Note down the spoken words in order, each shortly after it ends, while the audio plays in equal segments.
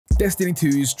Destiny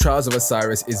 2's Trials of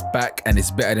Osiris is back and it's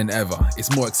better than ever.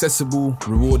 It's more accessible,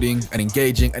 rewarding and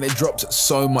engaging, and it drops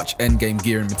so much endgame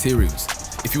gear and materials.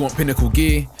 If you want Pinnacle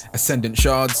gear, Ascendant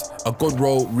shards, a God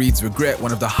roll reads Regret,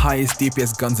 one of the highest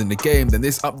DPS guns in the game, then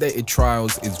this updated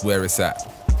Trials is where it's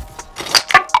at.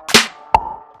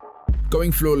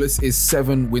 Going flawless is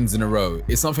 7 wins in a row.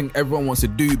 It's something everyone wants to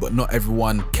do, but not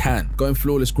everyone can. Going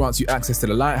flawless grants you access to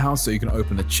the lighthouse so you can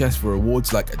open a chest for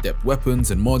rewards like adept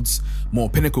weapons and mods, more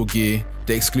Pinnacle gear,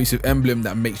 the exclusive emblem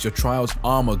that makes your Trials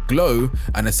armor glow,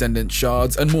 and Ascendant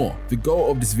shards and more. The goal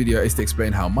of this video is to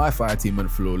explain how my fire team went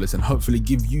flawless and hopefully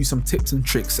give you some tips and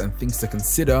tricks and things to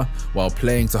consider while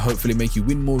playing to hopefully make you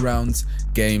win more rounds,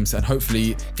 games, and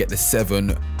hopefully get the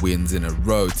 7 wins in a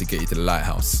row to get you to the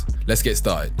lighthouse. Let's get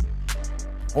started.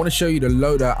 I want to show you the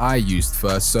loadout I used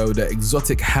first, so the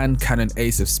exotic hand cannon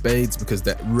ace of spades, because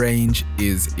that range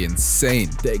is insane.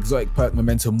 The exotic perk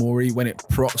Memento Mori, when it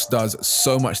procs, does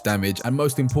so much damage, and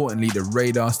most importantly the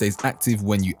radar stays active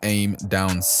when you aim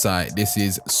down sight. This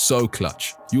is so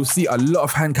clutch. You'll see a lot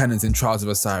of hand cannons in Trials of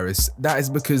Osiris. That is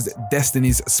because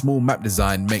Destiny's small map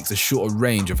design makes a shorter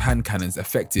range of hand cannons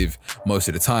effective most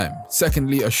of the time.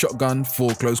 Secondly, a shotgun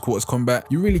for close quarters combat.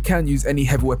 You really can use any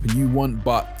heavy weapon you want,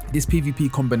 but this PvP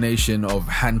combination of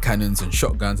hand cannons and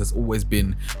shotguns has always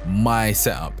been my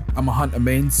setup. I'm a hunter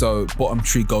main, so bottom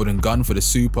tree golden gun for the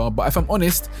super, but if I'm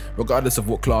honest, regardless of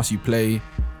what class you play,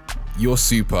 your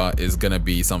super is gonna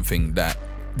be something that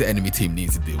the enemy team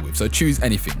needs to deal with, so choose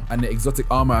anything. And the exotic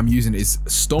armor I'm using is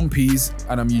Stompies,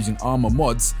 and I'm using armor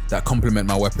mods that complement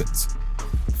my weapons.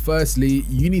 Firstly,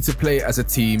 you need to play as a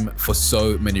team for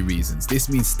so many reasons. This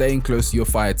means staying close to your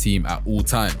fire team at all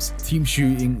times. Team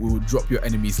shooting will drop your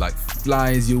enemies like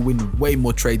flies, you'll win way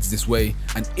more trades this way,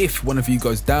 and if one of you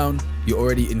goes down, you're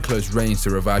already in close range to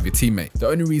revive your teammate. The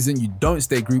only reason you don't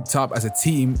stay grouped up as a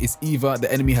team is either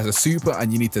the enemy has a super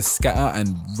and you need to scatter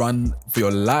and run for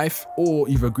your life, or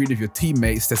you've agreed with your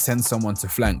teammates to send someone to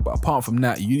flank. But apart from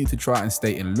that, you need to try and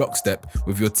stay in lockstep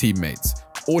with your teammates.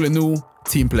 All in all,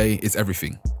 team play is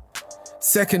everything.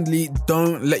 Secondly,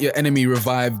 don't let your enemy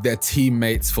revive their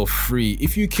teammates for free.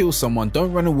 If you kill someone,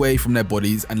 don't run away from their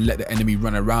bodies and let the enemy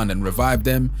run around and revive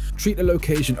them. Treat the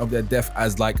location of their death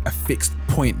as like a fixed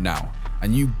point now,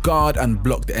 and you guard and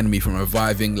block the enemy from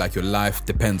reviving like your life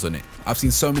depends on it. I've seen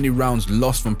so many rounds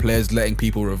lost from players letting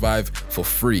people revive for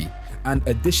free. And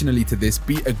additionally to this,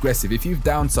 be aggressive. If you've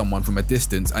downed someone from a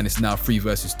distance and it's now 3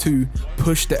 versus 2,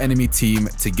 push the enemy team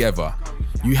together.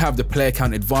 You have the player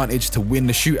count advantage to win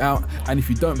the shootout, and if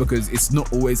you don't, because it's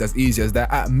not always as easy as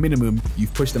that, at minimum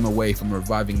you've pushed them away from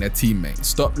reviving their teammates.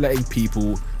 Stop letting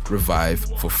people revive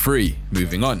for free.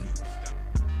 Moving on.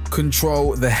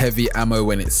 Control the heavy ammo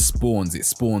when it spawns. It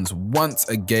spawns once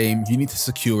a game. You need to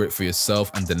secure it for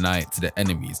yourself and deny it to the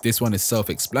enemies. This one is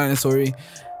self-explanatory.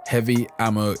 Heavy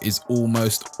ammo is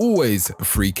almost always a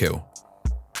free kill.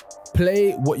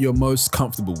 Play what you're most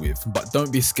comfortable with, but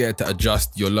don't be scared to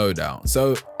adjust your loadout.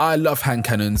 So I love hand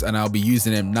cannons and I'll be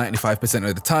using them 95%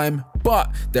 of the time,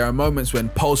 but there are moments when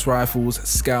pulse rifles,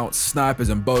 scouts, snipers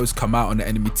and bows come out on the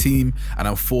enemy team and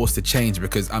I'm forced to change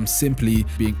because I'm simply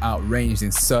being outranged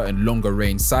in certain longer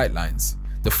range sightlines.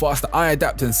 The faster I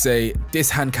adapt and say,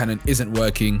 this hand cannon isn't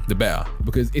working, the better.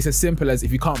 Because it's as simple as,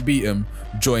 if you can't beat them,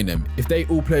 join them. If they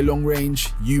all play long range,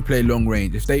 you play long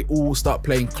range. If they all start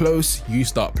playing close, you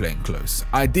start playing close.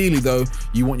 Ideally though,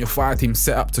 you want your fire team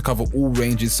set up to cover all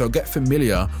ranges, so get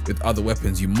familiar with other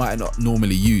weapons you might not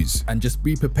normally use. And just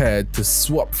be prepared to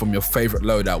swap from your favorite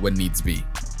loadout when needs be.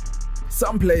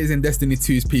 Some players in Destiny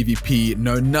 2's PvP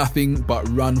know nothing but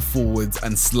run forwards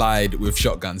and slide with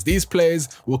shotguns. These players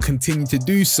will continue to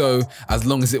do so as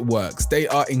long as it works. They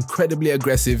are incredibly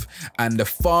aggressive, and the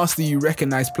faster you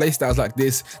recognize playstyles like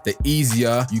this, the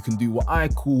easier you can do what I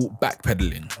call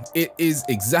backpedaling. It is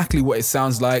exactly what it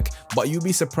sounds like, but you'll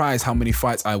be surprised how many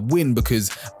fights I win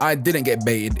because I didn't get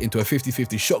baited into a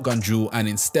 50-50 shotgun duel and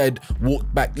instead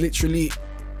walked back literally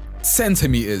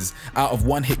centimeters out of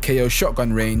 1-hit KO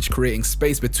shotgun range, creating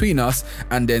space between us,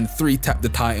 and then 3-tap the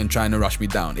Titan trying to rush me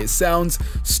down. It sounds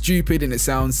stupid and it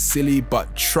sounds silly,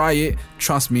 but try it.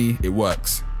 Trust me, it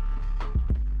works.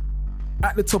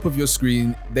 At the top of your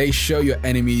screen, they show your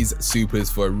enemies' supers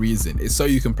for a reason. It's so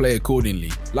you can play accordingly.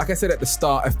 Like I said at the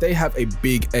start, if they have a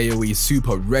big AoE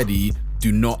super ready,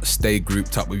 do not stay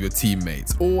grouped up with your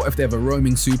teammates. Or if they have a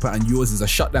roaming super and yours is a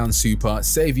shutdown super,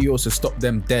 save yours to stop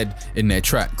them dead in their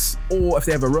tracks. Or if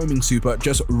they have a roaming super,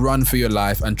 just run for your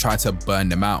life and try to burn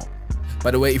them out. By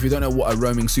the way, if you don't know what a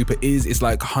roaming super is, it's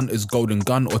like Hunter's Golden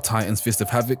Gun or Titan's Fist of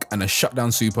Havoc, and a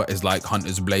shutdown super is like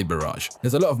Hunter's Blade Barrage.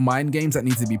 There's a lot of mind games that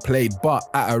need to be played, but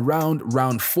at around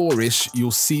round 4-ish,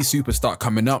 you'll see supers start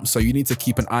coming up, so you need to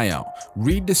keep an eye out.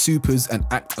 Read the supers and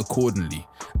act accordingly.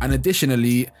 And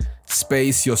additionally,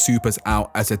 space your supers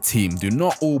out as a team. Do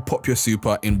not all pop your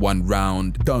super in one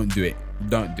round. Don't do it.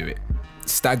 Don't do it.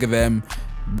 Stagger them.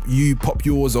 You pop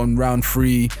yours on round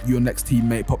 3, your next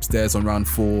teammate pops theirs on round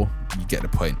 4. You get the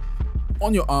point.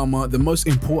 On your armor, the most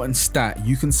important stat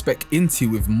you can spec into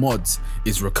with mods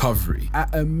is recovery.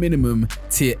 At a minimum,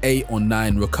 tier 8 or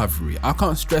 9 recovery. I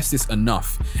can't stress this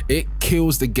enough. It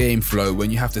kills the game flow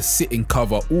when you have to sit in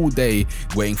cover all day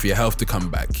waiting for your health to come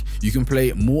back. You can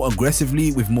play more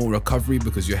aggressively with more recovery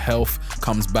because your health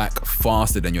comes back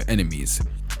faster than your enemies.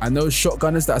 And those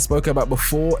shotgunners that I spoke about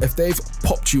before, if they've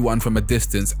popped you one from a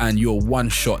distance and you're one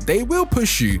shot, they will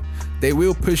push you. They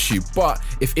will push you. But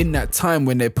if in that time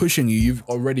when they're pushing you, you've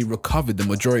already recovered the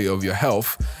majority of your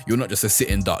health, you're not just a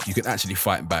sitting duck. You can actually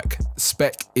fight back.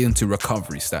 Spec into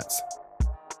recovery stats.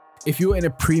 If you're in a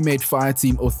pre-made fire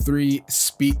team or 3,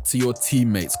 speak to your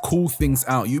teammates, call things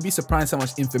out. You'd be surprised how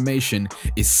much information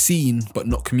is seen but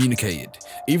not communicated.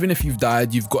 Even if you've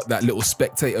died, you've got that little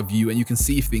spectator view and you can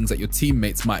see things that your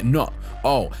teammates might not.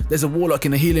 Oh, there's a warlock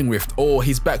in a healing rift, or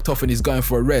he's backed off and he's going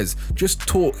for a res. Just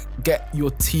talk, get your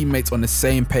teammates on the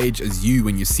same page as you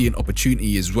when you see an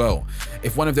opportunity as well.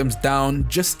 If one of them's down,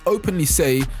 just openly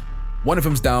say, one of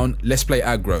them's down, let's play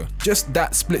aggro. Just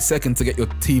that split second to get your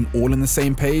team all on the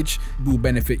same page will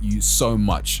benefit you so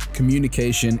much.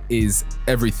 Communication is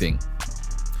everything.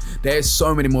 There's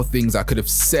so many more things I could have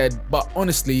said, but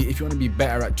honestly, if you want to be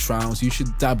better at Trials, you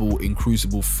should dabble in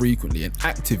Crucible frequently and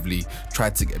actively try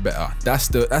to get better. That's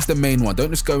the main one. Don't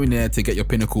just go in there to get your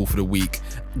pinnacle for the week.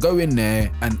 Go in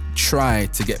there and try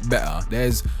to get better.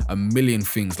 There's a million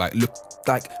things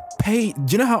do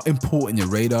you know how important your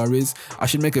radar is? I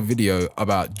should make a video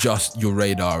about just your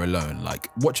radar alone. Like,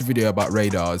 watch a video about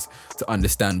radars to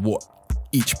understand what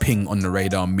each ping on the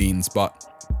radar means. But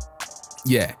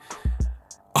yeah,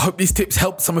 I hope these tips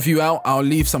helped some of you out. I'll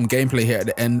leave some gameplay here at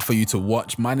the end for you to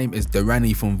watch. My name is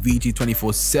Durrani from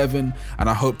VG247, and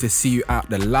I hope to see you at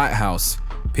the lighthouse.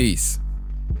 Peace.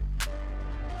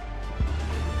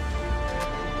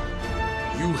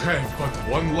 You have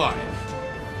but one life.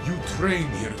 You train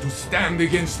here to stand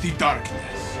against the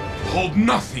darkness. Hold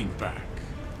nothing back.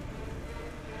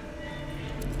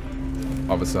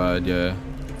 Other side, yeah.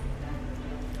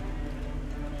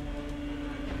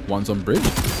 One's on bridge.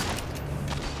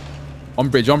 On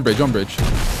bridge, on bridge, on bridge.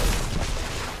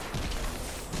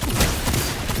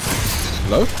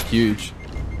 Low? Huge.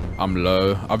 I'm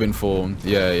low. I've informed.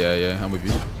 Yeah. I'm with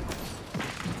you.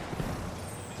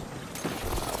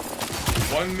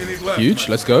 1 minute left. Huge.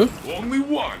 Let's go. Only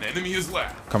one enemy is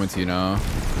left. Coming to you now.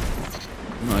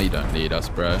 No, you don't need us,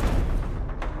 bro.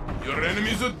 Your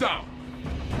enemies are down.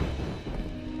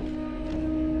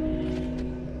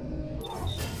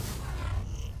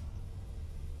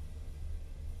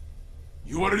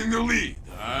 You are in the lead.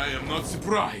 I am not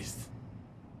surprised.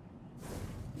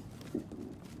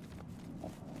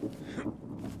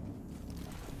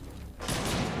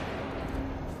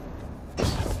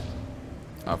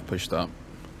 I've pushed up.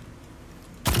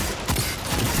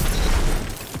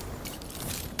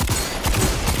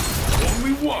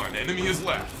 Only one enemy is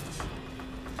left.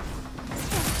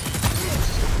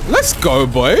 Let's go,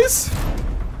 boys.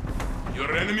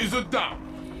 Your enemies are down.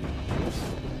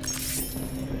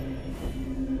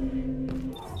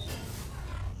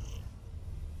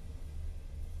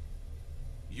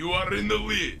 You are in the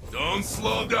lead. Don't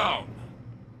slow down.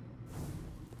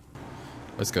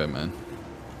 Let's go, man.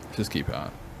 Just keep it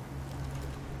out.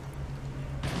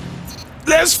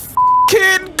 Let's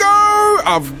f***ing go!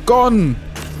 I've gone.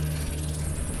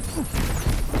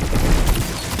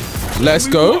 Let's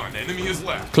go. One enemy is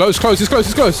left. Close, close, it's close,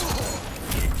 it's close.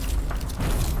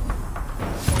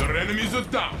 Your enemies are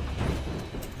down.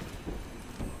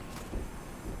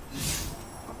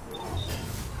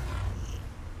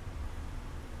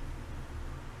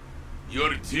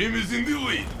 Your team is in the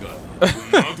lead, God.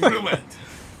 Do not relent.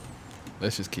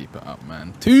 Let's just keep it up,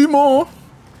 man. 2 more.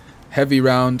 Heavy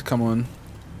round, come on.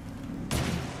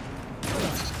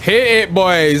 Hit it,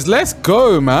 boys. Let's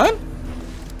go, man.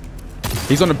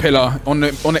 He's on the pillar. On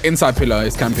the inside pillar,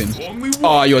 he's camping.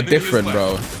 Oh, you're different,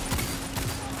 bro.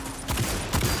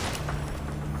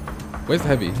 Where's the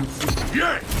heavy?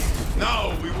 Yes!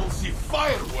 Now we will see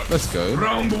fireworks. Let's go.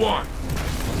 Round 1.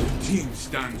 The team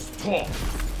stands tall.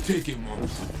 Take a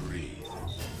moment to breathe.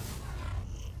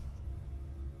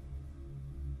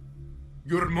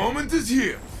 Your moment is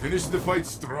here. Finish the fight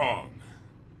strong.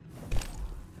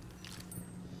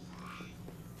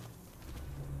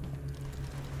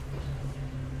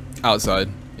 Outside.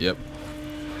 Yep.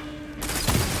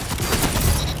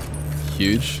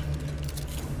 Huge.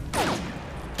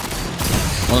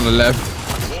 One on the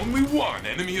left. Only one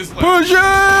enemy is left. Push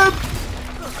him!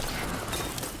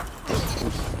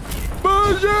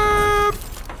 Push him!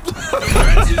 The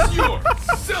match is yours.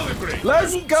 Celebrate.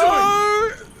 Let's I will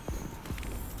go!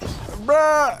 join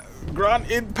Bruh!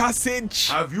 Granted passage.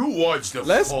 Have you watched the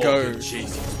Let's fall go. of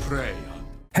chasing prey?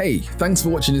 Hey, thanks for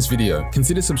watching this video.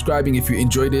 Consider subscribing if you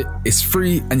enjoyed it. It's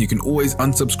free and you can always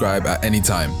unsubscribe at any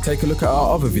time. Take a look at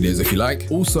our other videos if you like.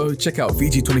 Also, check out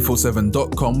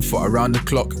VG247.com for around the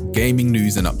clock gaming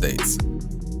news and updates.